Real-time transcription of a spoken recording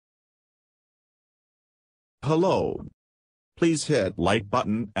Hello. Please hit like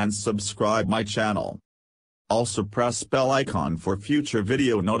button and subscribe my channel. Also press bell icon for future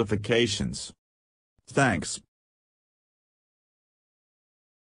video notifications. Thanks.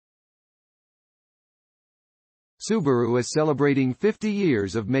 Subaru is celebrating 50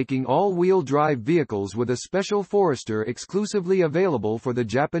 years of making all-wheel drive vehicles with a special Forester exclusively available for the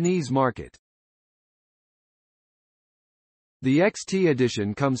Japanese market. The XT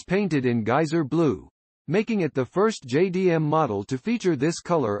edition comes painted in Geyser Blue, making it the first JDM model to feature this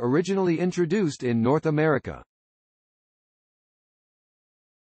color, originally introduced in North America.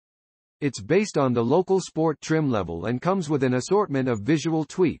 It's based on the local sport trim level and comes with an assortment of visual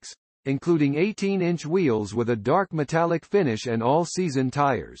tweaks, including 18-inch wheels with a dark metallic finish and all-season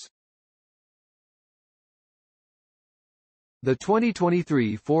tires. The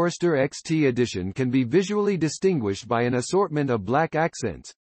 2023 Forester XT edition can be visually distinguished by an assortment of black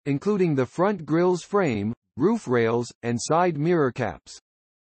accents, including the front grille's frame, roof rails, and side mirror caps.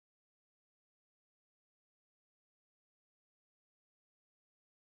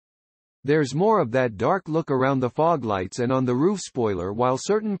 There's more of that dark look around the fog lights and on the roof spoiler, while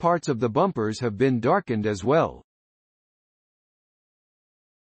certain parts of the bumpers have been darkened as well.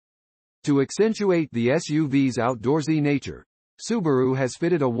 To accentuate the SUV's outdoorsy nature, Subaru has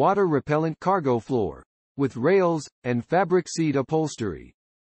fitted a water-repellent cargo floor, with rails, and fabric seat upholstery.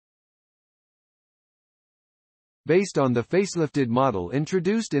 Based on the facelifted model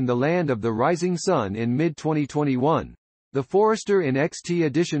introduced in the Land of the Rising Sun in mid-2021, the Forester in XT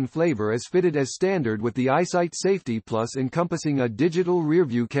Edition flavor is fitted as standard with the EyeSight Safety Plus, encompassing a digital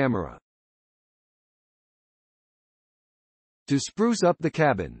rearview camera. To spruce up the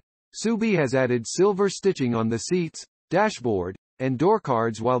cabin, Subie has added silver stitching on the seats, dashboard, and door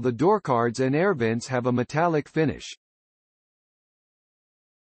cards, while the door cards and air vents have a metallic finish.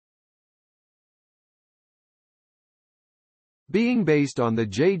 Being based on the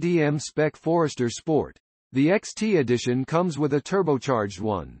JDM-spec Forester Sport, the XT edition comes with a turbocharged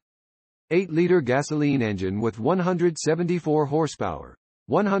 1.8-liter gasoline engine with 174 horsepower,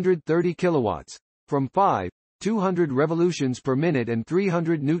 130 kilowatts, from 200 revolutions per minute and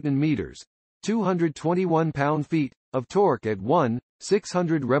 300 Newton-meters, 221 pound-feet, of torque at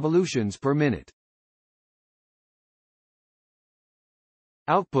 600 revolutions per minute.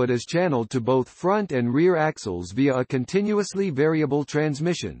 Output is channeled to both front and rear axles via a continuously variable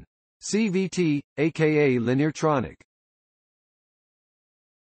transmission, CVT, aka Lineartronic.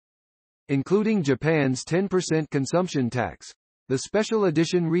 Including Japan's 10% consumption tax, the special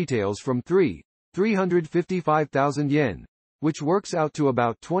edition retails from 355,000 yen, which works out to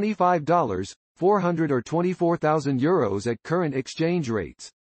about $25, 400 or 24,000 euros at current exchange rates.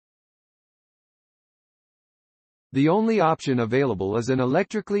 The only option available is an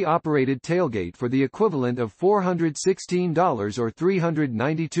electrically operated tailgate for the equivalent of $416 or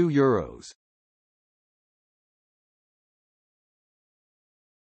 392 euros.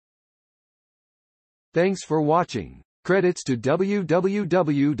 Thanks for watching. Credits to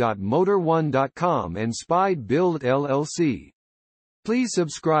www.motor1.com and Spide Build LLC. Please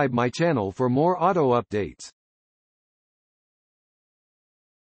subscribe my channel for more auto updates.